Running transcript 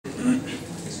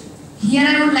Here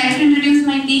I would like to introduce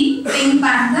my team, TeamPink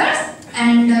PAnthers,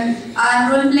 and our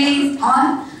role play is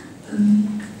on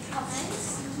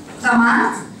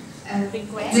commands,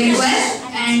 requests,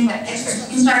 and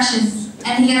instructions.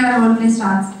 And here our role play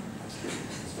starts.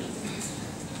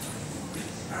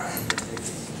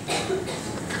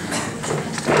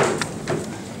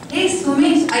 Hey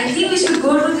Sumesh, I think we should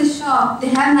go to this shop. They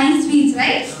have nice sweets,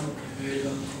 right?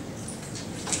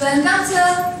 Welcome,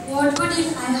 sir.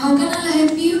 How can I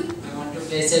help you? I want to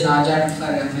place a large order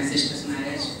for my sister's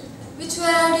marriage. Which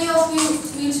variety of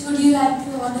sweets would you like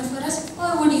to order for us?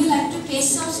 Or would you like to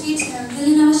taste some sweets available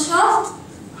in our shop?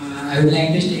 I would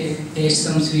like to taste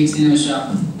some sweets in our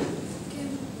shop. Okay.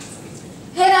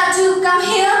 Hey Raju, come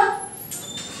here.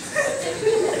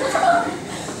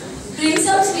 Bring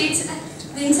some sweets.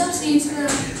 Bring some sweets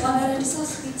for all varieties of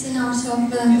sweets in our shop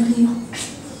available here.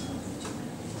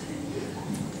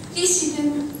 Please sit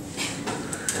down.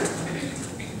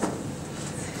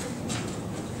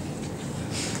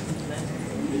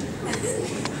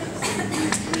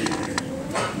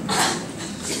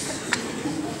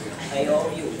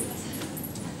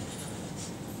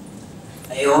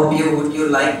 I hope you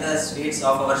like the sweets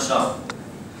of our shop.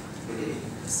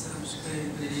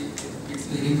 It's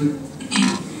very good.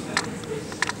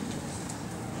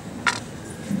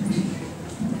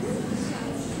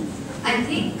 I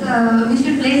think we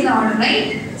should place the order, right?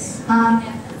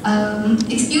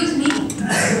 Excuse me.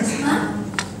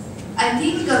 I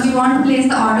think we want to place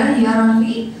the order here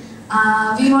only.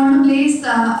 We want to place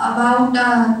about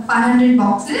 500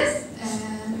 boxes.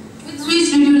 Which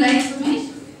sweets would you like, Sumesh?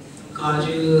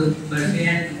 Kaju, barfi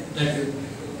and laddu.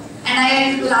 And I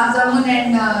like gulab jamun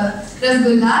and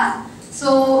rasgullas. So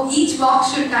each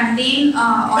box should contain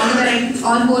all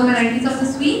four varieties of the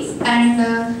sweets, and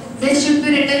there should be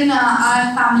written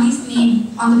our family's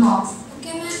name on the box.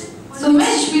 Okay, ma'am. So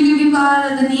Mesh, will you give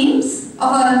the names of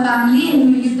our family and we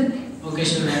will give the name? Okay,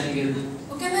 sure, I will give.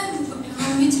 Okay, ma'am.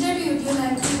 Which day would you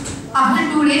like to? After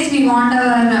 2 days, we want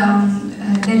our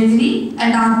delivery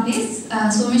at our place.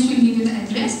 So Mesh will give you the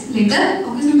address later.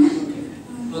 Okay, Sumesh?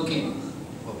 Okay.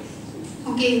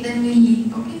 Okay, then we'll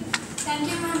leave. Okay.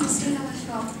 Thank you, ma'am. Visiting our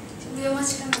shop. We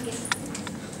must come again.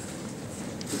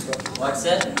 What's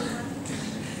that?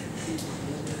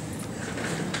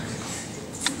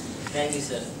 Thank you,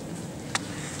 sir.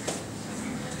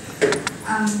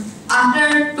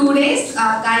 After 2 days,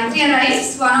 Gayatri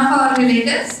arrives, one of our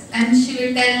relatives, and she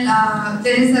will tell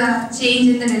there is a change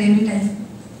in the delivery time.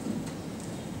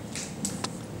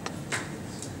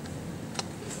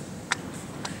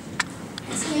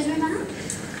 Excuse me, ma'am.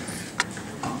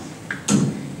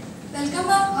 Welcome,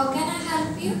 ma'am. How can I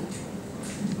help you?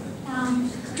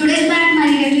 Today's plan, my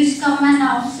relatives come and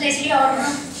place the order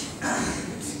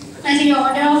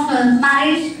of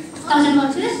marriage 1,000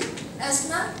 boxes. Yes,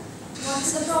 ma'am.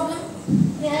 What's the problem?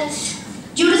 Yes.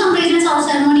 Due to some reasons, our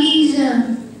ceremony is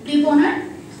preponed.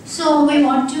 So we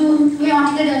want the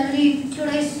delivery 2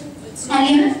 days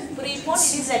earlier. Preponed,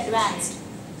 it is advanced.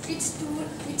 It's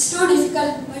too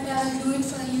difficult, but I'll do it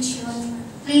for you surely, ma'am.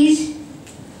 Please.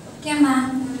 Okay,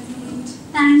 ma'am.